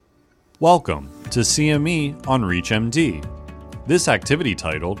Welcome to CME on ReachMD. This activity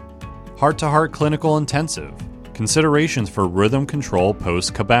titled Heart to Heart Clinical Intensive Considerations for Rhythm Control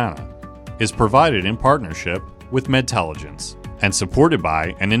Post-CABANA is provided in partnership with Medtelligence and supported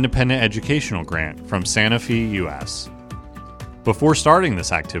by an independent educational grant from Sanofi US. Before starting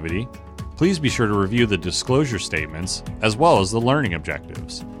this activity, please be sure to review the disclosure statements as well as the learning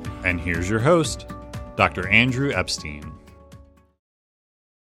objectives. And here's your host, Dr. Andrew Epstein.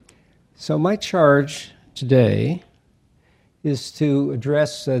 So my charge today is to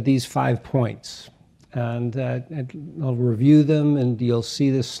address these 5 points. And I'll review them, and you'll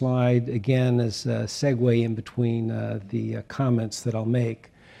see this slide again as a segue in between the comments that I'll make.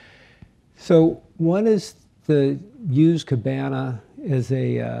 So one is to use CABANA as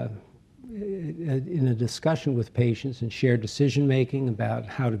in a discussion with patients and shared decision-making about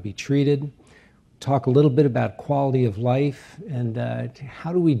how to be treated. Talk a little bit about quality of life and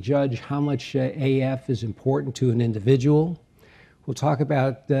how do we judge how much AF is important to an individual. We'll talk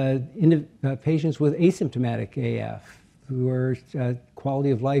about patients with asymptomatic AF, where quality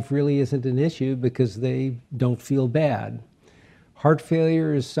of life really isn't an issue because they don't feel bad. Heart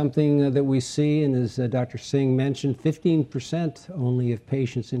failure is something that we see, and as Dr. Singh mentioned, 15% only of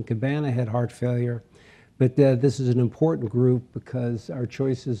patients in CABANA had heart failure. But this is an important group because our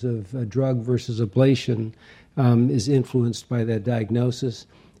choices of drug versus ablation is influenced by that diagnosis.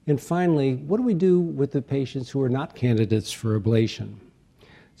 And finally, what do we do with the patients who are not candidates for ablation?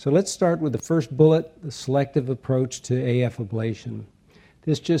 So let's start with the first bullet, the selective approach to AF ablation.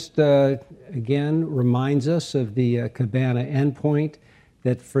 This just, again, reminds us of the CABANA endpoint,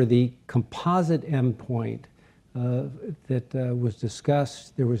 that for the composite endpoint that was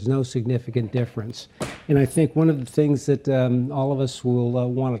discussed, there was no significant difference. And I think one of the things that all of us will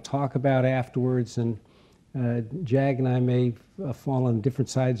want to talk about afterwards, and Jag and I may fall on different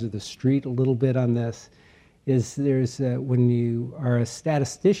sides of the street a little bit on this, is when you are a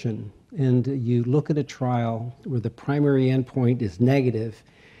statistician and you look at a trial where the primary endpoint is negative,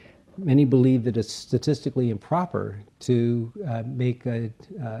 many believe that it's statistically improper to make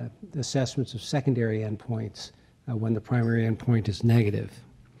assessments of secondary endpoints when the primary endpoint is negative.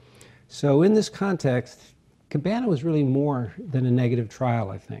 So in this context, CABANA was really more than a negative trial,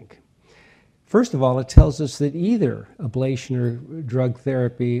 I think. First of all, it tells us that either ablation or drug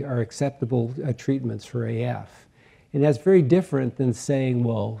therapy are acceptable treatments for AF. And that's very different than saying,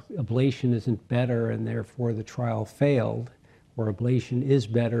 well, ablation isn't better and therefore the trial failed, or ablation is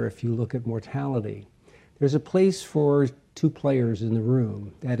better if you look at mortality. There's a place for two players in the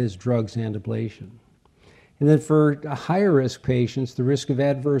room, that is drugs and ablation. And then for higher risk patients, the risk of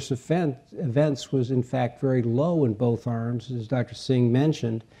adverse events was in fact very low in both arms. As Dr. Singh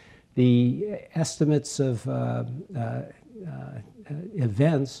mentioned, the estimates of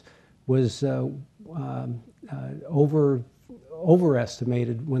events was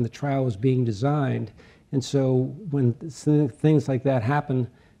overestimated when the trial was being designed. And so when things like that happen,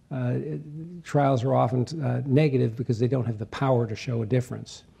 trials are often negative because they don't have the power to show a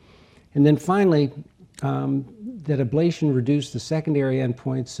difference. And then finally, that ablation reduced the secondary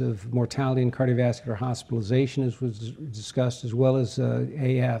endpoints of mortality and cardiovascular hospitalization, as was discussed, as well as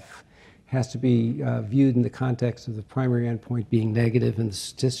AF, has to be viewed in the context of the primary endpoint being negative and the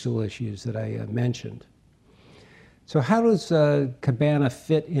statistical issues that I mentioned. So how does CABANA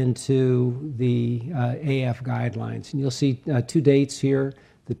fit into the AF guidelines? And you'll see two dates here.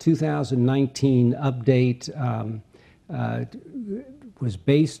 The 2019 update was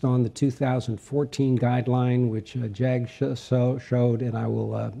based on the 2014 guideline, which Jag showed, and I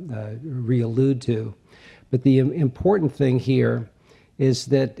will re-allude to. But the important thing here is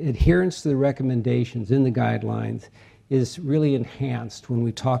that adherence to the recommendations in the guidelines is really enhanced when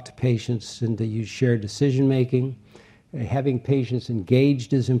we talk to patients and to use shared decision-making. Having patients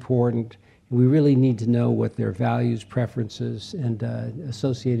engaged is important. We really need to know what their values, preferences, and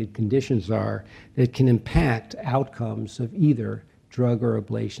associated conditions are that can impact outcomes of either drug or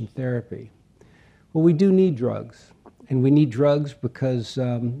ablation therapy. Well, we do need drugs, and we need drugs because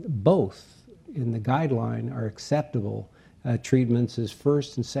both in the guideline are acceptable treatments as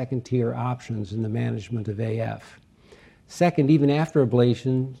first and second tier options in the management of AF. Second, even after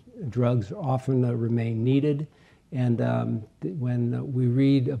ablation, drugs often remain needed, and when we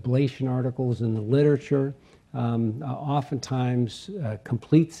read ablation articles in the literature, oftentimes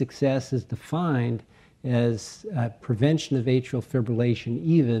complete success is defined as prevention of atrial fibrillation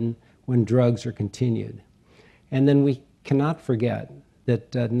even when drugs are continued. And then we cannot forget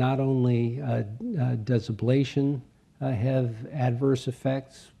that not only does ablation have adverse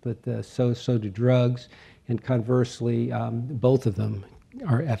effects, but so do drugs, and conversely, both of them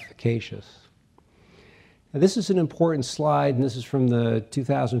are efficacious. Now, this is an important slide, and this is from the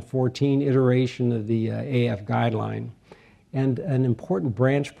 2014 iteration of the AF guideline. And an important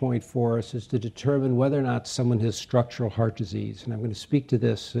branch point for us is to determine whether or not someone has structural heart disease. And I'm going to speak to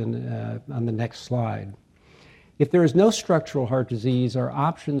this on the next slide. If there is no structural heart disease, our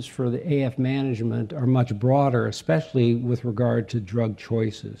options for the AF management are much broader, especially with regard to drug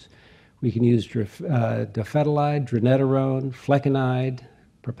choices. We can use dofetilide, dronedarone, flecainide,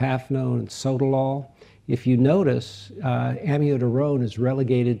 propafenone, and sotalol. If you notice, amiodarone is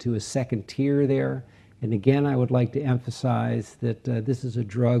relegated to a second tier there. And again, I would like to emphasize that this is a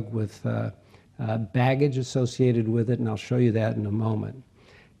drug with baggage associated with it, and I'll show you that in a moment.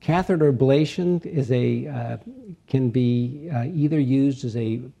 Catheter ablation can be either used as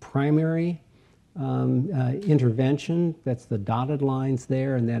a primary intervention, that's the dotted lines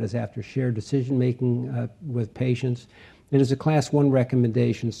there, and that is after shared decision-making with patients. And as a Class 1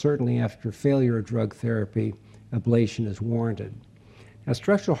 recommendation, certainly after failure of drug therapy, ablation is warranted. Now,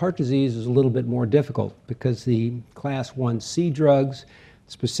 structural heart disease is a little bit more difficult because the Class 1C drugs,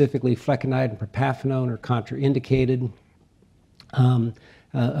 specifically flecainide and propafenone, are contraindicated.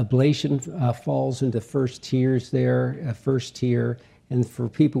 Ablation falls into first tiers there, first tier, and for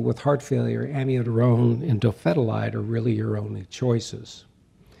people with heart failure, amiodarone and dofetilide are really your only choices.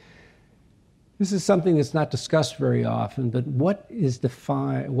 This is something that's not discussed very often, but what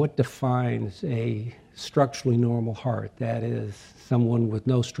defines a structurally normal heart? That is, someone with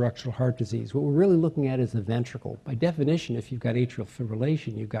no structural heart disease. What we're really looking at is the ventricle. By definition, if you've got atrial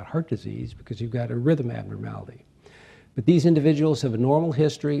fibrillation, you've got heart disease because you've got a rhythm abnormality. But these individuals have a normal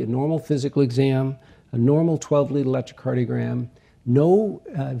history, a normal physical exam, a normal 12-lead electrocardiogram, no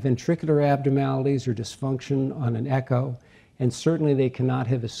ventricular abnormalities or dysfunction on an echo, and certainly they cannot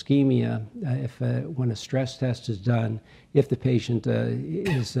have ischemia when a stress test is done if the patient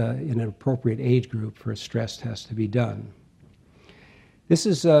is in an appropriate age group for a stress test to be done. This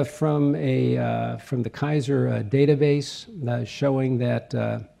is from the Kaiser database showing that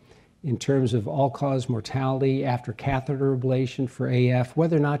in terms of all-cause mortality after catheter ablation for AF,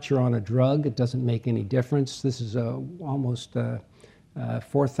 whether or not you're on a drug, it doesn't make any difference. This is almost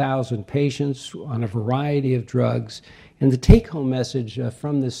 4,000 patients on a variety of drugs. And the take-home message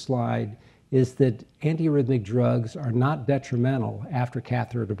from this slide is that antiarrhythmic drugs are not detrimental after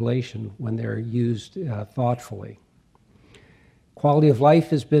catheter ablation when they're used thoughtfully. Quality of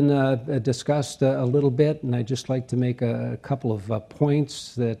life has been discussed a little bit, and I'd just like to make a couple of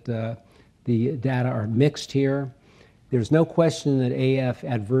points that the data are mixed here. There's no question that AF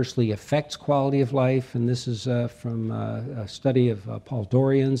adversely affects quality of life, and this is from a study of Paul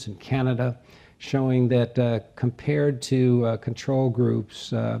Dorian's in Canada, showing that compared to control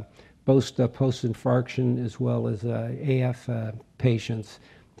groups, both post-infarction as well as AF patients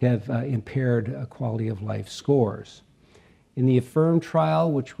have impaired quality of life scores. In the Affirm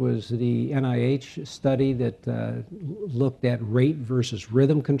trial, which was the NIH study that looked at rate versus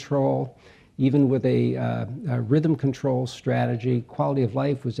rhythm control, even with a rhythm control strategy, quality of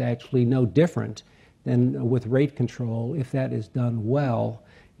life was actually no different than with rate control if that is done well,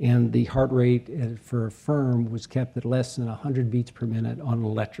 and the heart rate for Affirm was kept at less than 100 beats per minute on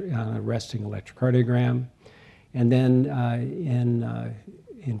a resting electrocardiogram. And then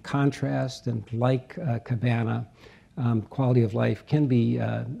in contrast, and like CABANA, quality of life can be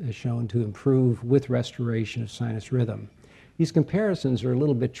shown to improve with restoration of sinus rhythm. These comparisons are a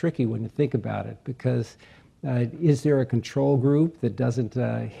little bit tricky when you think about it, because is there a control group that doesn't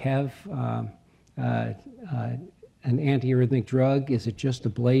have an antiarrhythmic drug? Is it just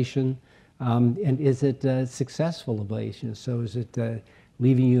ablation? And is it successful ablation? So is it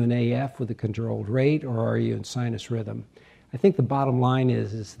leaving you in AF with a controlled rate, or are you in sinus rhythm? I think the bottom line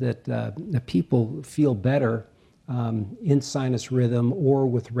is that the people feel better in sinus rhythm or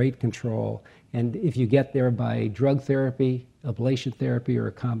with rate control. And if you get there by drug therapy, ablation therapy, or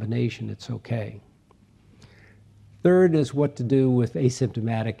a combination, it's okay. Third is what to do with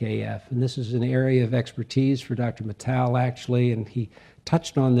asymptomatic AF. And this is an area of expertise for Dr. Mittal, actually, and he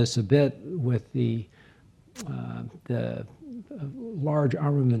touched on this a bit with the large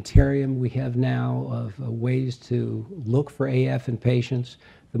armamentarium we have now of ways to look for AF in patients.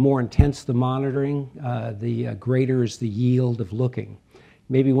 The more intense the monitoring, the greater is the yield of looking.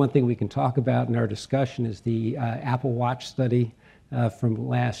 Maybe one thing we can talk about in our discussion is the Apple Watch study from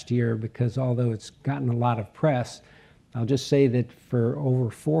last year, because although it's gotten a lot of press, I'll just say that for over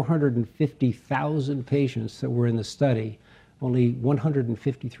 450,000 patients that were in the study, only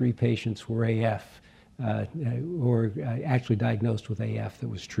 153 patients were AF, or actually diagnosed with AF that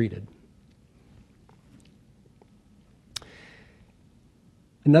was treated.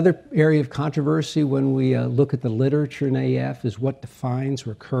 Another area of controversy when we look at the literature in AF is what defines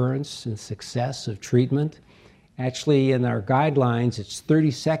recurrence and success of treatment. Actually, in our guidelines, it's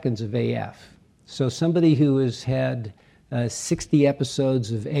 30 seconds of AF. So somebody who has had 60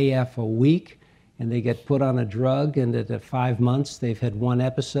 episodes of AF a week and they get put on a drug and at 5 months they've had one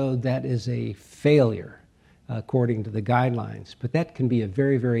episode, that is a failure according to the guidelines. But that can be a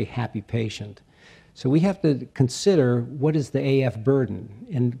very, very happy patient. So we have to consider what is the AF burden,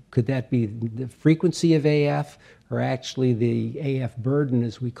 and could that be the frequency of AF or actually the AF burden,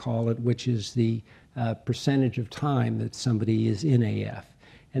 as we call it, which is the percentage of time that somebody is in AF.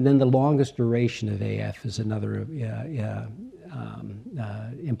 And then the longest duration of AF is another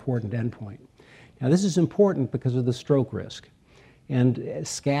important endpoint. Now this is important because of the stroke risk. And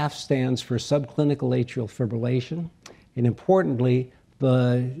SCAF stands for subclinical atrial fibrillation. And importantly,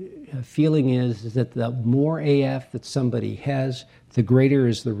 the feeling is that the more AF that somebody has, the greater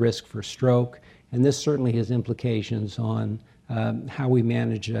is the risk for stroke. And this certainly has implications on how we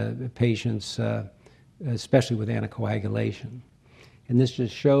manage patients, especially with anticoagulation. And this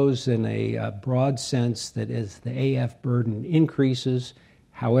just shows in a broad sense that as the AF burden increases,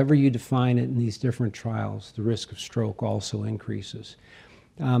 however you define it in these different trials, the risk of stroke also increases.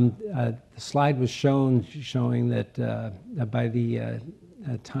 The slide was showing that by the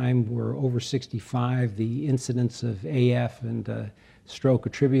time we're over 65, the incidence of AF and stroke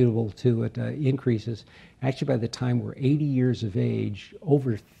attributable to it increases. Actually, by the time we're 80 years of age,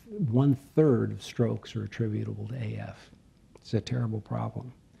 over 1/3 of strokes are attributable to AF. It's a terrible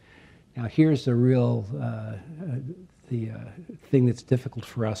problem. Now, here's the real thing that's difficult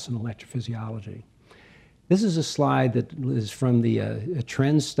for us in electrophysiology. This is a slide that is from the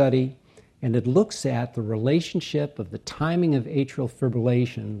TREND study, and it looks at the relationship of the timing of atrial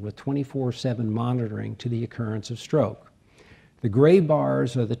fibrillation with 24/7 monitoring to the occurrence of stroke. The gray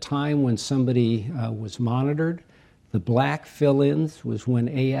bars are the time when somebody was monitored. The black fill-ins was when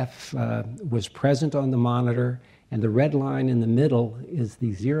AF was present on the monitor, and the red line in the middle is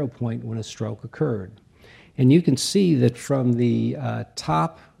the 0 point when a stroke occurred. And you can see that from the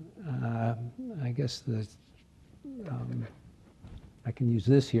top, I guess I can use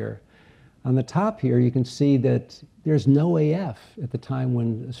this here. On the top here, you can see that there's no AF at the time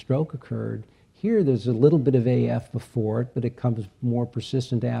when a stroke occurred. Here, there's a little bit of AF before it, but it comes more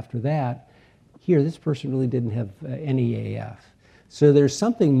persistent after that. Here, this person really didn't have any AF. So there's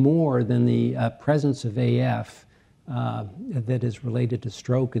something more than the presence of AF that is related to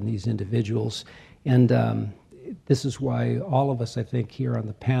stroke in these individuals. And this is why all of us, I think, here on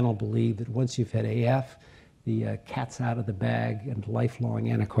the panel believe that once you've had AF, the cat's out of the bag and lifelong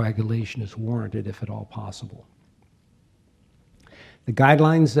anticoagulation is warranted if at all possible. The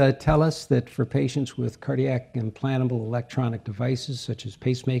guidelines tell us that for patients with cardiac implantable electronic devices such as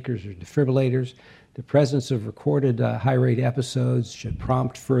pacemakers or defibrillators, the presence of recorded high-rate episodes should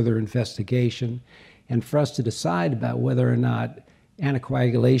prompt further investigation. And for us to decide about whether or not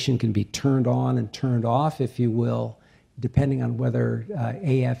anticoagulation can be turned on and turned off, if you will, depending on whether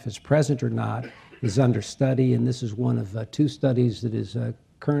AF is present or not, is under study. And this is one of 2 studies that is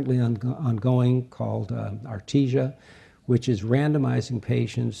currently ongoing called Artesia, which is randomizing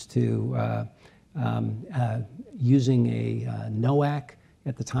patients to using a NOAC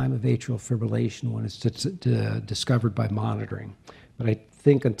at the time of atrial fibrillation when it's discovered by monitoring. But I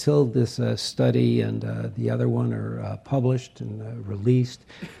think until this study and the other one are published and released,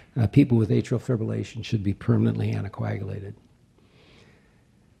 people with atrial fibrillation should be permanently anticoagulated.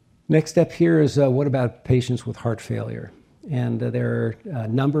 Next step here is what about patients with heart failure? And there are a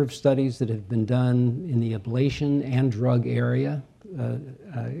number of studies that have been done in the ablation and drug area,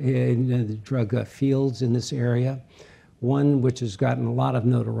 in the drug fields in this area. One which has gotten a lot of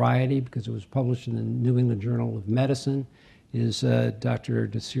notoriety because it was published in the New England Journal of Medicine is Dr.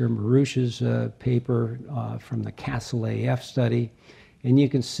 Desir Marouche's paper from the Castle AF study. And you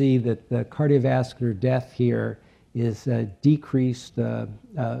can see that the cardiovascular death here is decreased by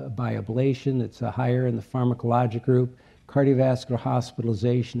ablation. It's higher in the pharmacologic group. Cardiovascular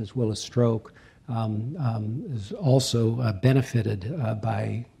hospitalization as well as stroke is also benefited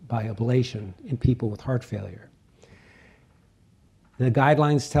by ablation in people with heart failure. The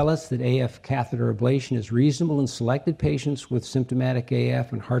guidelines tell us that AF catheter ablation is reasonable in selected patients with symptomatic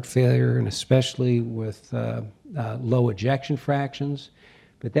AF and heart failure, and especially with low ejection fractions.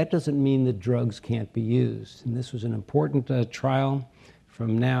 But that doesn't mean that drugs can't be used. And this was an important trial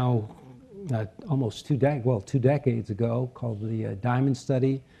from now almost 2 decades ago called the Diamond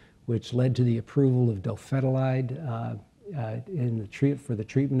Study, which led to the approval of dofetilide for the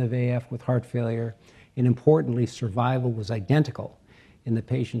treatment of AF with heart failure. And importantly, survival was identical in the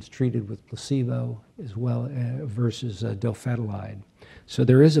patients treated with placebo as well versus dofetilide. So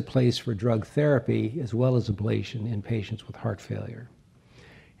there is a place for drug therapy as well as ablation in patients with heart failure.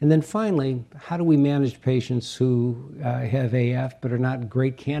 And then finally, how do we manage patients who have AF but are not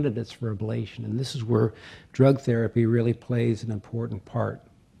great candidates for ablation? And this is where drug therapy really plays an important part.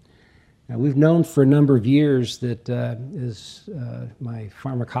 Now, we've known for a number of years that my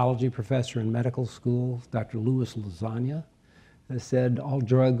pharmacology professor in medical school, Dr. Louis Lasagna, has said all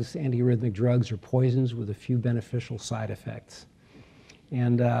drugs, antiarrhythmic drugs, are poisons with a few beneficial side effects.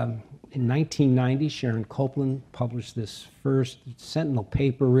 And in 1990, Sharon Copeland published this first sentinel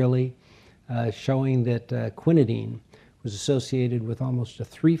paper, really, showing that quinidine was associated with almost a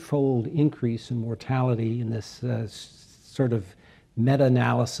threefold increase in mortality in this sort of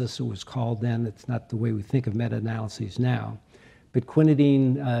meta-analysis, it was called then. It's not the way we think of meta-analyses now. But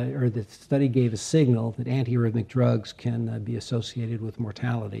quinidine, or the study gave a signal that antiarrhythmic drugs can be associated with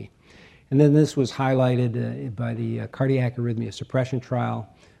mortality. And then this was highlighted by the cardiac arrhythmia suppression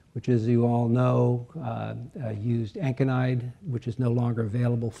trial, which, as you all know, used enconide, which is no longer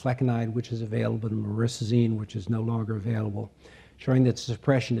available, flecainide, which is available, and maricizine, which is no longer available, showing that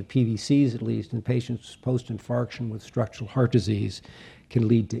suppression of PVCs, at least, in patients post-infarction with structural heart disease can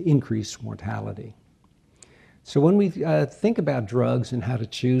lead to increased mortality. So when we think about drugs and how to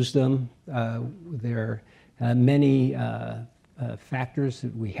choose them, there are many factors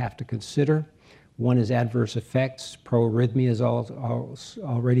that we have to consider. One is adverse effects. Proarrhythmia has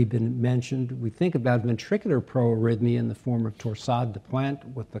already been mentioned. We think about ventricular proarrhythmia in the form of torsade de plainte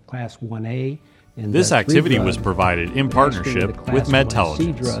with the class 1A. This activity was provided in partnership with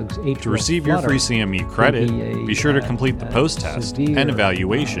Medtelligence. To receive your free CME credit, be sure to complete the post-test and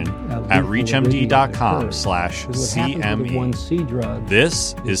evaluation at reachmd.com/CME.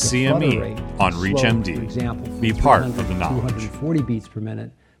 This is CME on ReachMD. Be part of the knowledge. 240 beats per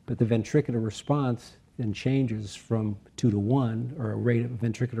minute, but the ventricular response then changes from 2 to 1, or a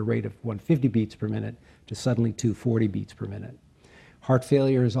ventricular rate of 150 beats per minute, to suddenly 240 beats per minute. Heart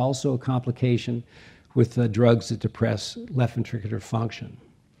failure is also a complication with drugs that depress left ventricular function.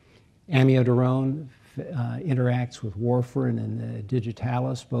 Amiodarone interacts with warfarin and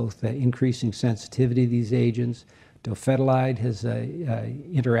digitalis, both increasing sensitivity to these agents. Dofetilide has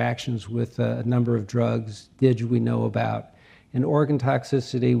interactions with a number of drugs. DIG we know about. And organ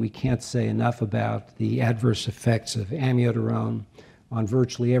toxicity, we can't say enough about the adverse effects of amiodarone on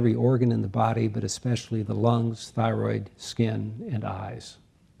virtually every organ in the body, but especially the lungs, thyroid, skin, and eyes.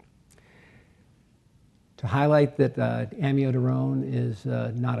 To highlight that amiodarone is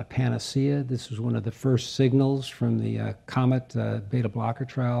not a panacea, this was one of the first signals from the COMET beta blocker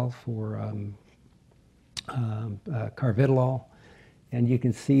trial for carvedilol. And you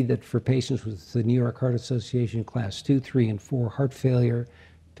can see that for patients with the New York Heart Association class 2, 3, and 4 heart failure,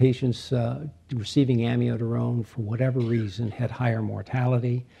 patients receiving amiodarone for whatever reason had higher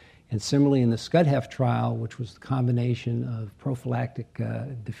mortality. And similarly in the SCUD-HEF trial, which was the combination of prophylactic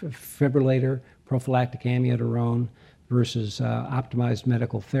defibrillator, prophylactic amiodarone versus optimized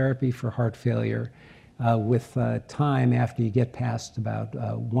medical therapy for heart failure, with time after you get past about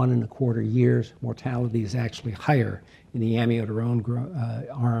 1.25 years, mortality is actually higher in the amiodarone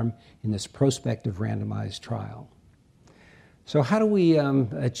arm in this prospective randomized trial. So how do we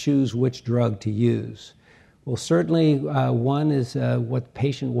choose which drug to use? Well, certainly one is what the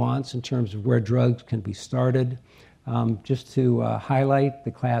patient wants in terms of where drugs can be started. Just to highlight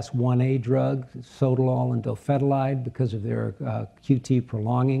the class 1A drug, sotalol and dofetilide, because of their QT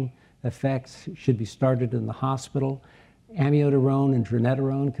prolonging effects, should be started in the hospital. Amiodarone and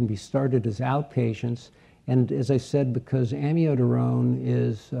dronedarone can be started as outpatients. And as I said, because amiodarone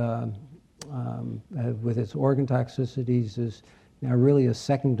is with its organ toxicities, is now really a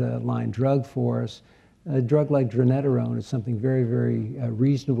second-line drug for us. A drug like dronedarone is something very, very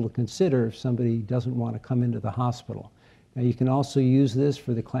reasonable to consider if somebody doesn't want to come into the hospital. Now, you can also use this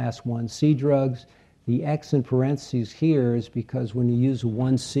for the class 1C drugs. The X in parentheses here is because when you use a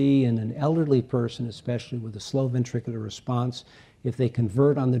 1C in an elderly person, especially with a slow ventricular response, if they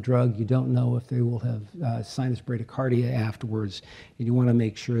convert on the drug, you don't know if they will have sinus bradycardia afterwards, and you want to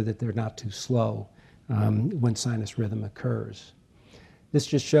make sure that they're not too slow when sinus rhythm occurs. This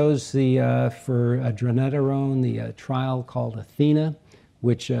just shows the for dronedarone, the trial called Athena,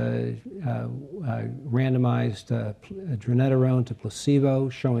 which randomized dronedarone to placebo,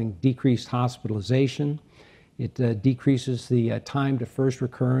 showing decreased hospitalization. It decreases the time to first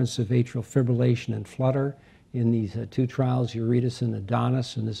recurrence of atrial fibrillation and flutter in these two trials, Eurydice and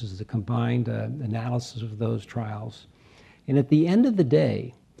Adonis, and this is the combined analysis of those trials. And at the end of the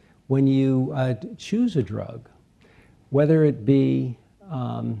day, when you choose a drug, whether it be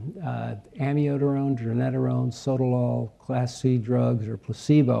amiodarone, dronedarone, sotalol, Class C drugs, or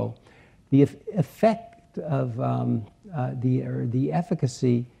placebo, the effect of the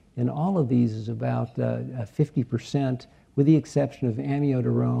efficacy in all of these is about 50%, with the exception of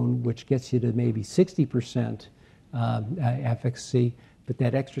amiodarone, which gets you to maybe 60% efficacy, but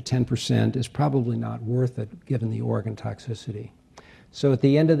that extra 10% is probably not worth it given the organ toxicity. So at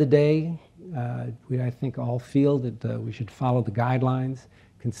the end of the day, I think all feel that we should follow the guidelines,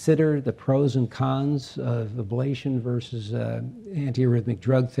 consider the pros and cons of ablation versus antiarrhythmic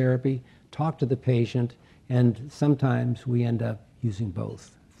drug therapy, talk to the patient, and sometimes we end up using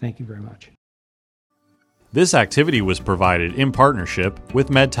both. Thank you very much. This activity was provided in partnership with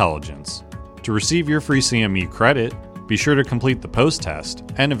Medtelligence. To receive your free CME credit, be sure to complete the post-test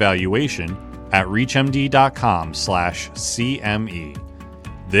and evaluation at reachmd.com/CME.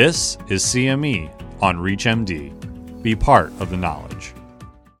 This is CME on ReachMD. Be part of the knowledge.